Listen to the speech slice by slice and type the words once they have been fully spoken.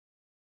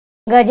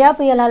கஜா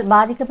புயலால்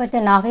பாதிக்கப்பட்ட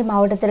நாகை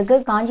மாவட்டத்திற்கு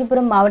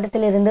காஞ்சிபுரம்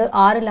மாவட்டத்திலிருந்து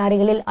 6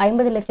 லாரிகளில்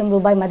 50 லட்சம்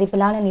ரூபாய்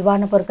மதிப்பிலான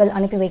நிவாரணப் பொருட்கள்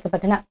அனுப்பி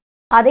வைக்கப்பட்டன.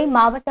 அதை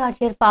மாவட்ட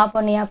ஆட்சியர் பா.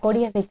 பொன்னையா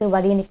கொடியசைத்து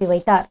வழியனுப்பி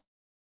வைத்தார்.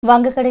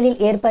 வங்கக்கடலில்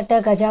ஏற்பட்ட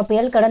கஜா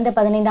புயல் கடந்த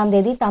 15ஆம்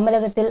தேதி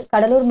தமிழகத்தில்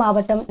கடலூர்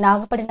மாவட்டம்,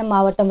 நாகப்பட்டினம்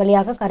மாவட்டம்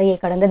வழியாக கரையை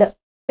கடந்தது.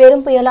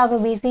 பெரும் புயலாக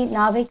வீசி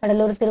நாகை,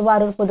 கடலூர்,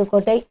 திருவாரூர்,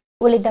 புதுக்கோட்டை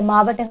உள்ளிட்ட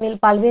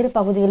மாவட்டங்களில் பல்வேறு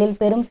பகுதிகளில்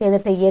பெரும்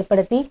சேதத்தை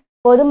ஏற்படுத்தி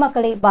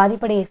பொதுமக்களை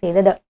பாதிப்படைய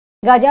செய்தது.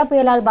 கஜா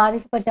புயலால்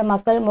பாதிக்கப்பட்ட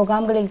மக்கள்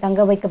முகாம்களில்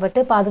தங்க வைக்கப்பட்டு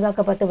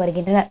பாதுகாக்கப்பட்டு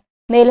வருகின்றனர்.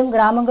 மேலும்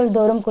கிராமங்கள்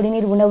தோறும்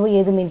குடிநீர், உணவு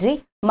ஏதுமின்றி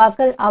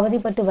மக்கள்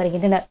அவதிப்பட்டு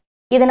வருகின்றனர்.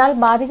 இதனால்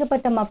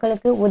பாதிக்கப்பட்ட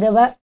மக்களுக்கு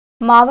உதவ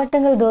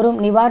மாவட்டங்கள் தோறும்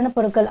நிவாரணப்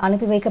பொருட்கள்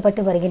அனுப்பி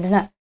வைக்கப்பட்டு வருகின்றன.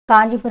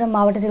 காஞ்சிபுரம்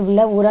மாவட்டத்தில்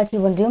உள்ள ஊராட்சி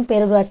ஒன்றியம்,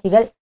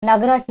 பேரூராட்சிகள்,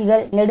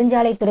 நகராட்சிகள்,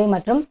 நெடுஞ்சாலைத்துறை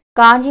மற்றும்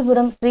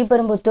காஞ்சிபுரம்,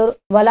 ஸ்ரீபெரும்புத்தூர்,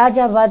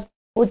 வலாஜாபாத்,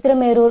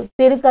 உத்திரமேரூர்,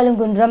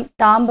 திருக்கழுங்குன்றம்,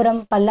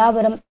 தாம்பரம்,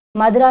 பல்லாவரம்,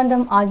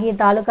 மதுராந்தகம் ஆகிய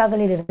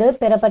தாலுகாக்களிலிருந்து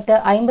பெறப்பட்ட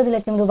 50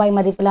 லட்சம் ரூபாய்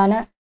மதிப்பிலான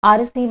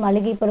அரிசி,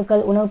 மளிகை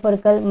பொருட்கள், உணவுப்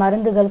பொருட்கள்,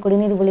 மருந்துகள்,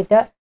 குடிநீர் உள்ளிட்ட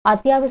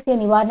அத்தியாவசிய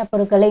நிவாரணப்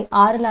பொருட்களை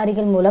 6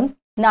 லாரிகள் மூலம்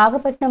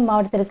நாகப்பட்டினம்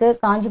மாவட்டத்திற்கு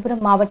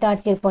காஞ்சிபுரம் மாவட்ட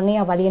ஆட்சியர்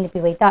பொன்னையா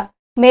வழியனுப்பி வைத்தார்.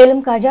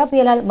 மேலும் கஜா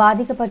புயலால்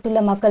பாதிக்கப்பட்டுள்ள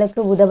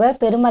மக்களுக்கு உதவ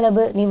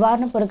பெருமளவு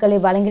நிவாரணப் பொருட்களை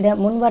வழங்கிட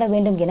முன்வர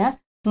வேண்டும் என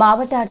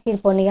மாவட்ட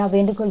ஆட்சியர் பொன்னையா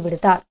வேண்டுகோள்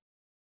விடுத்தார்.